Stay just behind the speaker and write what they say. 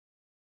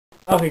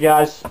Okay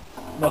guys,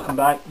 welcome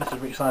back. This is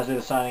Rixxalight and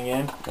Zeta signing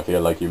in. I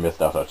feel like you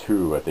missed out a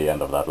 2 at the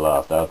end of that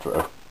last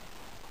outro.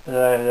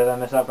 Did I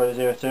miss out Project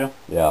Zero 2?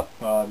 Yeah.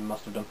 Well, I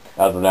must have done.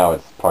 As of now,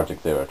 it's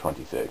Project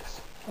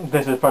 026.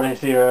 This is Project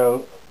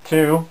Zero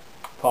 2,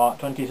 part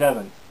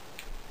 27.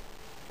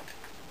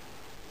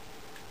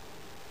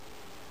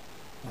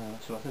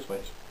 Let's see what this way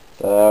is.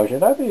 So,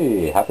 should I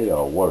be happy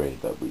or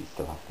worried that we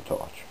still have the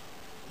torch?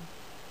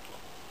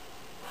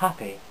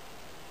 Happy.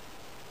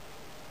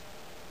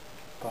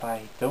 But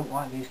I don't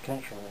like these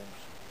connection rooms.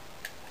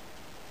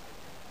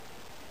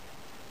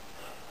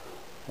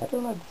 I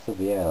don't like the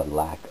severe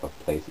lack of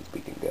places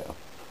we can go.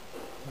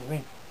 What do you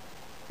mean?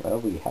 Well,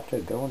 we have to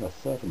go on a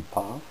certain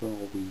path or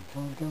we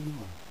can't go on.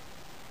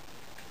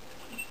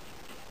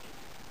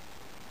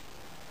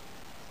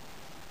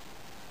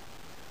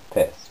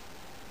 Pissed.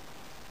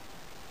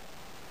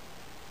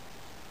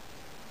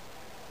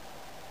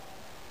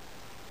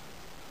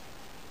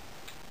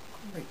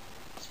 Great.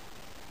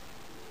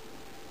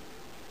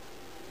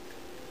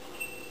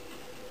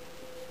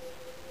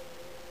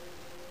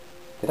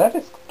 Did I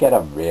just get a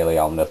really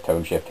ominous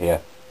tone shift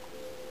here?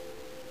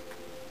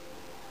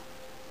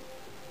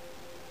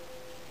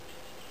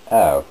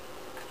 Oh.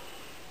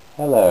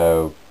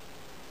 Hello,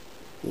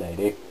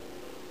 lady.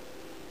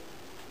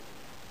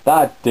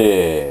 That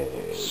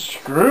did.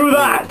 Screw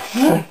that!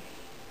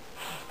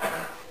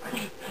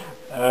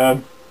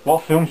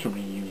 What film should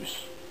we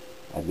use?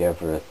 I'd go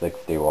for a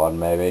 61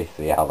 maybe,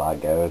 see how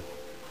that goes.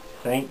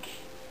 Think.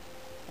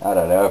 I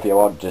don't know, if you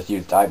want, just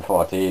use Type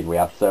 14, we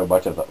have so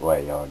much of that.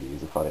 Wait, you already use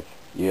the footage.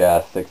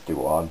 Yeah,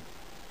 61.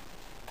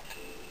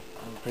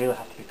 I really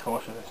have to be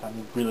cautious this time.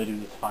 We really do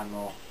need to find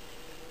more.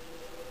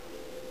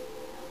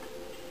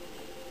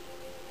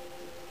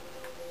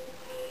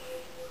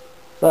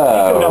 You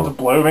don't have to So,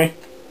 blow me.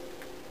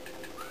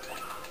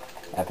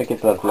 I think it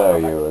does blow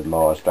you and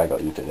more strangle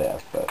you to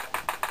death, but...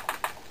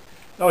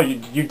 Oh,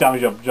 you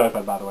damaged your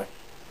joypad, by the way.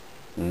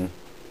 Hmm?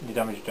 You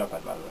damaged your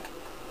joypad, by the way.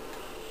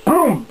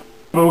 Boom!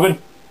 Bogan!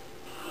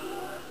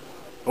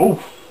 Oh!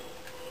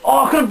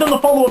 Oh, I could have done the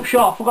follow-up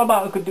shot! I forgot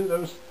about I could do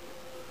those.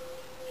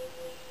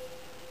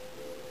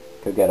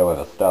 Could get away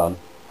with a stun.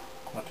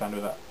 I'll try and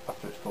do that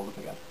after it's filled up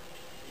again.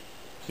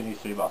 She needs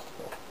 3 bars to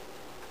fill.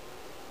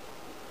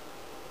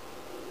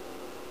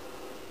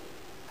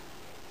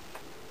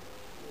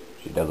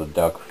 She doesn't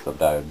duck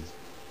sometimes.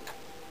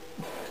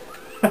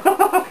 You're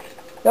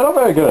not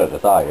very good at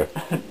this, are you?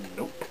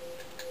 Nope.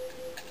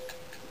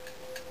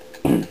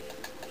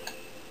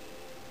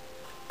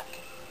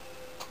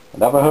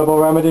 Another herbal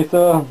remedy,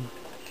 sir?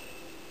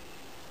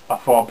 I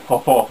thought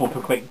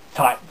I click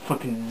type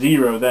fucking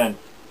 0 then.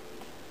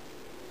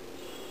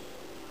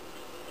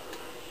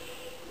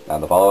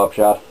 And the follow-up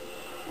shot?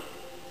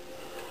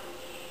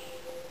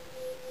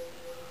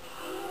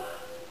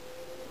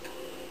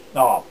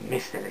 Oh,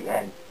 missed it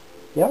again.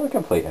 You haven't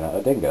completed it,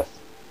 a dingus.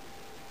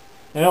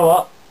 You know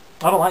what?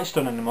 I don't like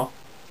stun anymore.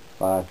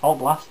 Fine. I'll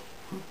blast.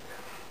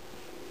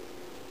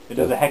 It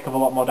does a heck of a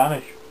lot more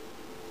damage.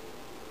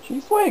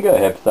 She's way good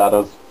hips at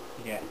us.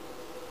 Yeah.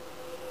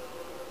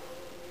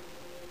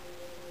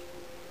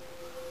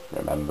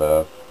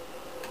 Remember.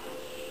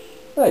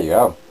 There you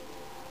go.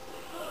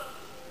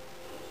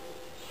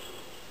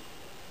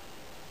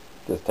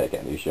 Just take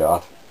any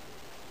shot.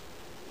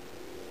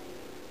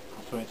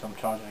 I'll wait until I'm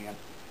charging again.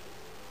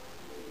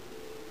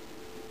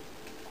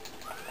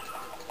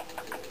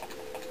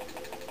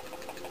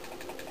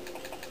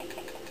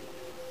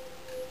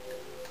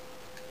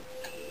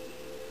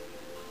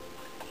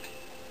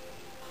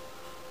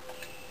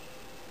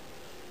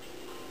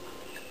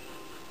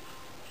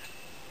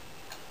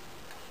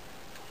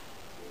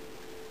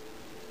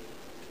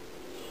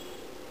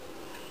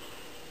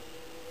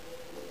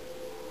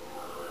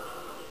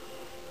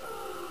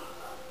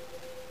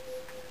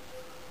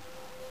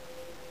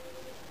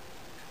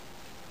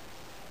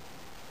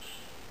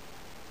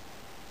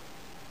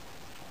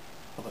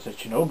 I said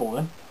Chernobyl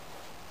then.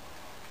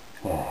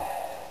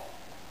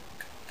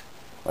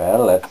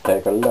 Well, let's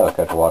take a look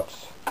at what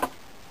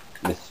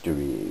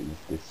mysteries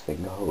this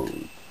thing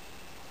holds.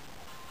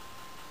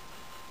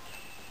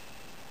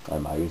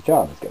 And Mary's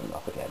charm is going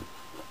off again.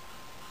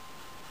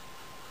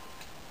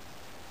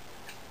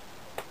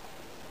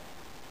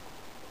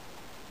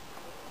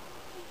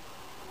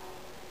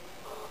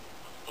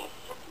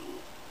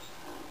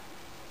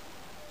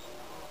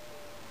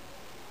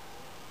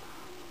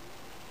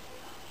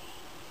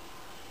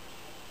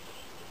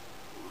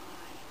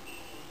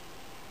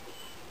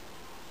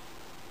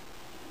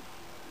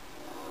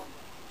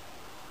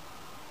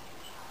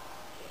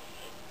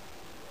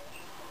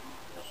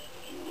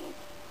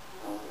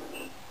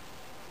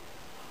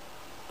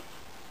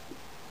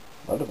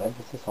 A lot of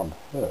emphasis on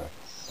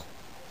hurts.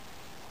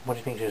 What do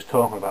you think she was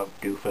talking about,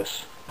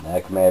 doofus?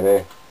 Neck,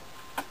 maybe.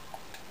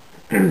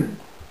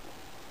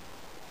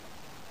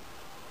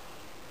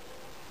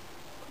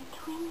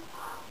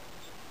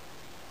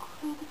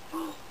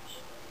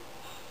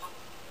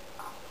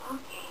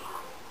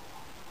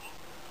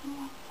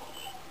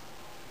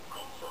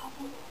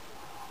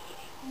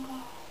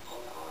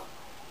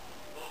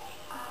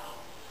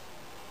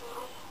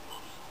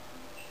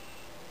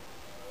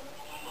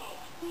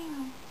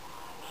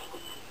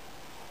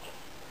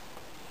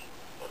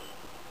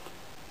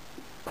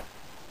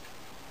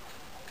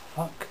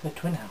 the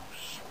twin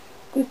house.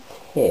 This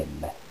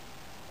him.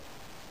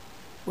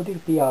 Would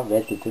it be our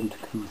resident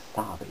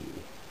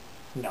Kusabi?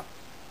 No.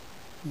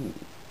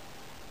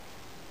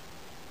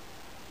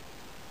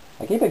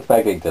 I keep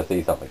expecting to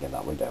see something in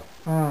that window.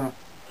 I've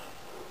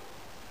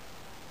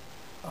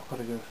got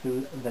to go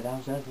through the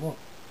downstairs wall.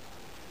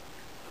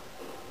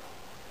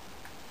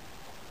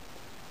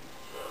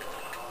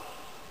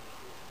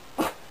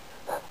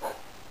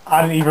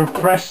 I didn't even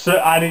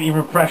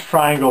press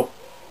triangle.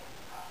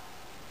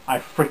 I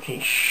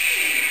freaking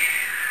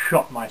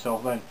shot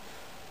myself then.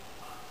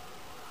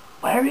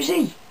 Where is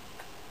he?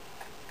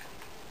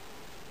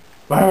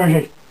 Where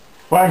is he?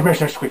 Where's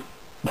Mr. Squeak?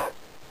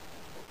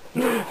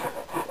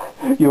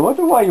 You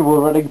wonder why you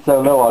were running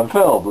so low on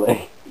film,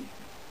 Lee?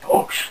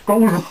 Oh,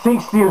 scrolls are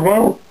 60 as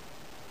well.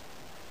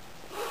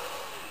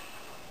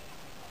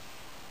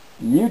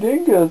 You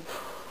dingus.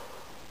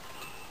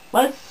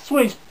 Let's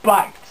switch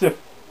back to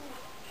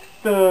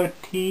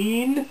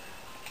 13.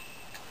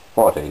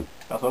 14.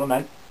 That's what I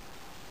meant.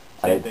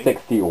 And it's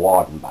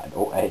 61, by the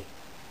way.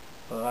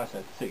 Well, I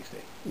said 60.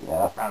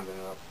 Yeah. Rounding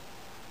it up.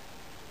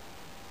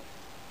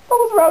 I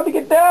was rounding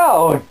it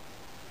down!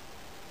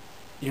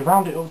 You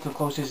round it up to the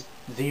closest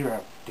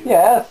 0, dude.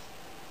 Yes.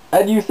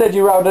 And you said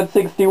you rounded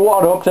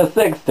 61 up to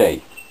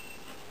 60.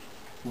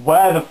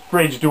 Where the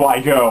fridge do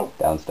I go?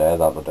 Downstairs,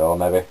 out the door,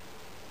 maybe.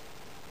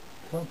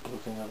 There's no blue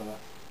thing over there.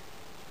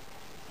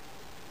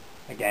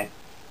 Again.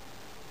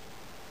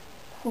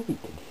 What we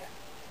did here?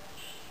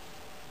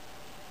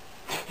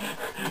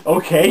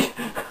 Okay.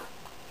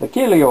 The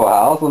Kiryu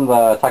house and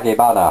the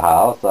Takebana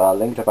house are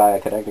linked by a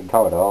connecting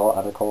corridor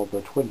and are called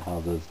the Twin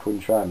Houses. Twin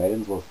Shrine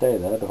Maidens will stay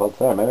there before the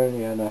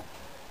ceremony and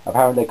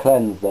apparently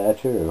cleanse there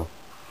too.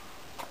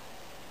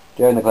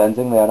 During the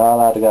cleansing they are not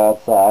allowed to go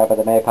outside, but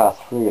they may pass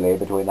freely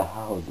between the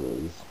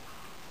houses.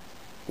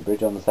 The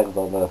bridge on the second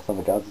floor of the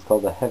Summit Guards is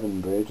called the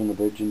Heaven Bridge, and the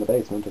bridge in the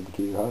basement of the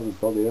Kiryu house is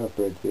called the Earth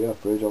Bridge. The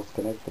Earth Bridge also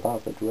connects the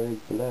passageways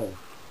below.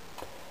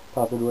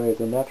 Passageway is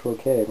a natural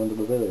cave under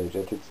the village.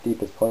 At its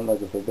deepest point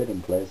lies a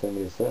forbidden place.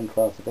 Only a certain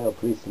class of hell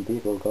priests and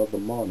people called the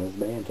mourners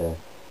may enter.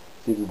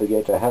 Seeds of the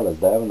gate to hell is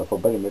there, and the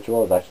forbidden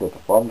ritual is actually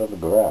performed on the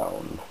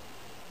ground.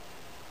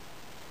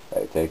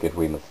 I take it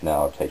we must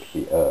now take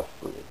the Earth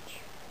Bridge.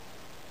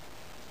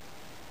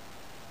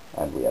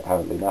 And we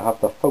apparently now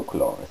have the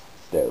Folklorist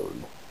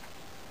Stone.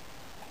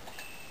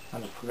 I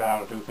just forgot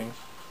how to do things.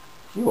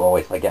 You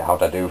always forget how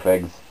to do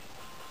things.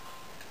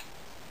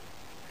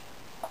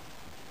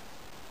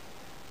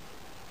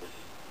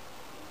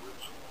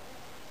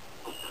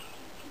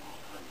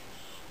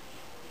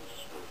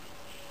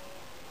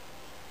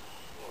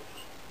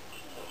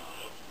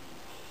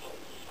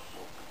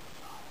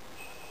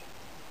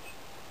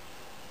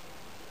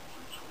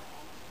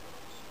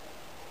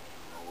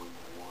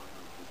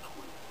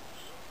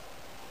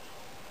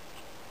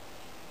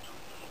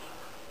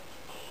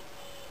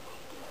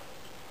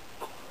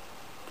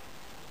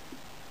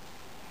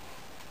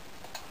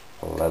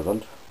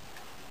 Pleasant.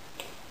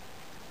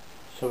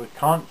 So we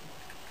can't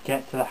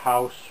get to the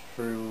house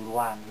through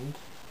land.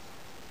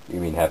 You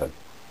mean heaven?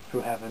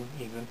 Through heaven,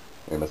 even.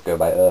 We must go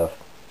by Earth.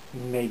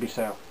 Maybe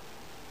so.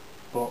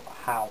 But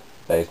how?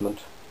 Basement.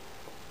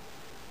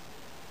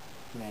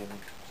 Maybe.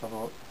 Let's have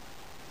a look.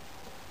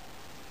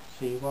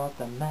 See what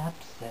the map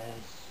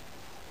says.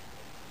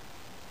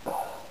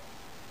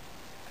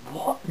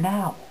 What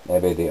now?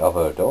 Maybe the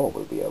other door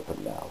will be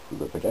open now through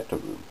the projector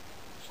room.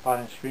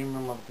 Sliding screen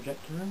room or the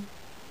projector room?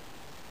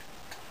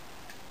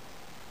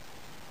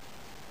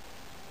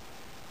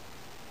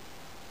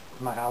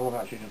 Mike, I love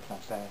actually jumping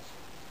downstairs.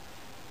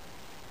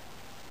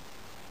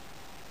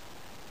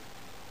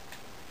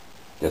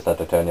 Just have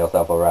to turn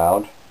yourself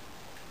around.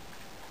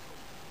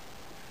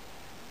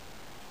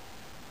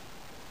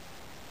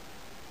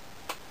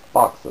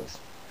 Boxes.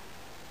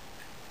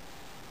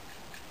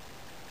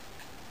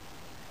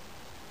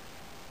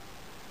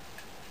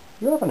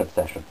 You have an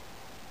obsession.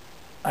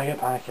 I get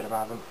panicked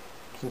about them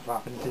since what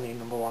happened to me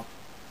number 1.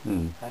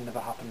 It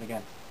never happened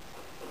again.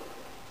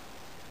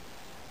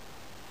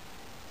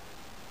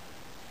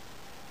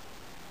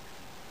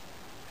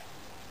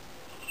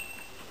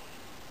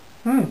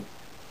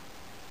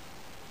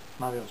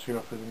 Might be able to go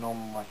through the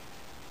normal way.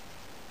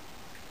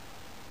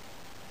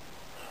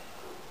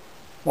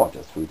 What,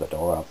 just through the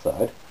door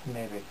outside?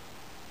 Maybe.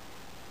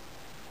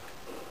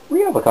 We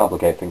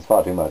overcomplicate things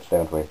far too much,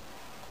 don't we?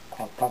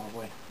 Oh,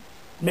 probably.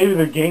 Maybe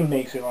the game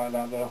makes it like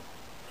that though.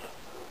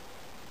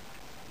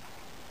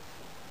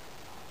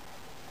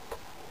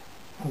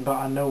 But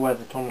I know where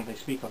the tunnel they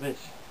speak of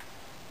is.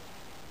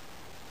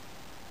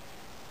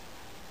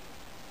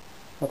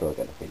 How do I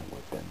get a feeling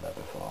we've been there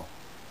before?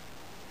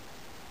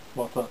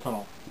 What's that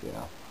tunnel?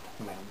 Yeah.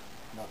 Man,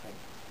 nothing.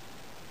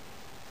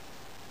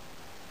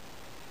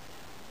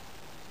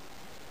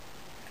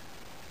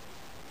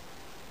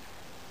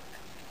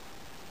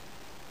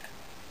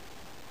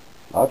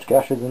 Large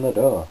gashes in the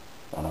door,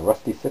 and a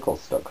rusty sickle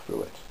stuck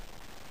through it.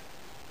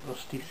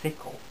 Rusty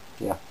sickle?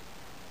 Yeah.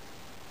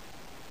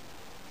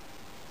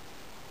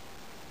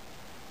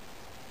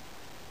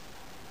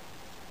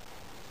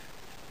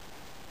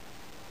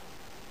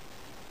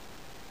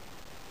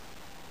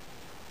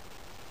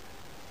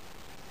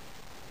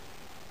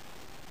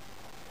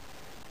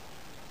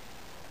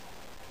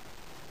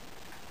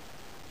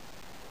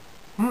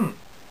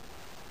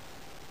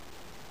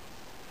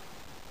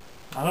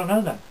 don't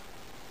know then.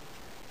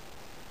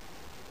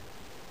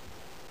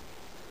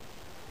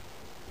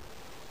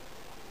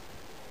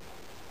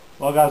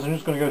 Well guys, I'm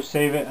just going to go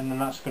save it, and then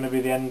that's going to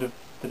be the end of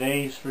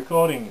today's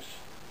recordings.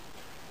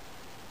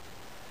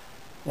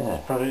 Yeah.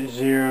 Project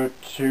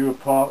 02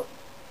 part.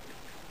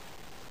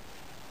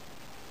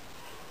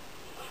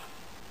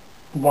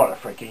 What a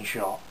freaking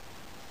shot.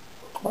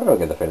 I don't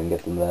get the feeling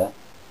gets them there.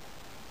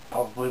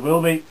 Probably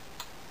will be.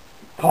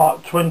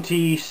 Part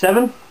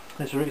 27.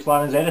 This is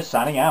Rixxalight and Zeta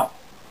signing out.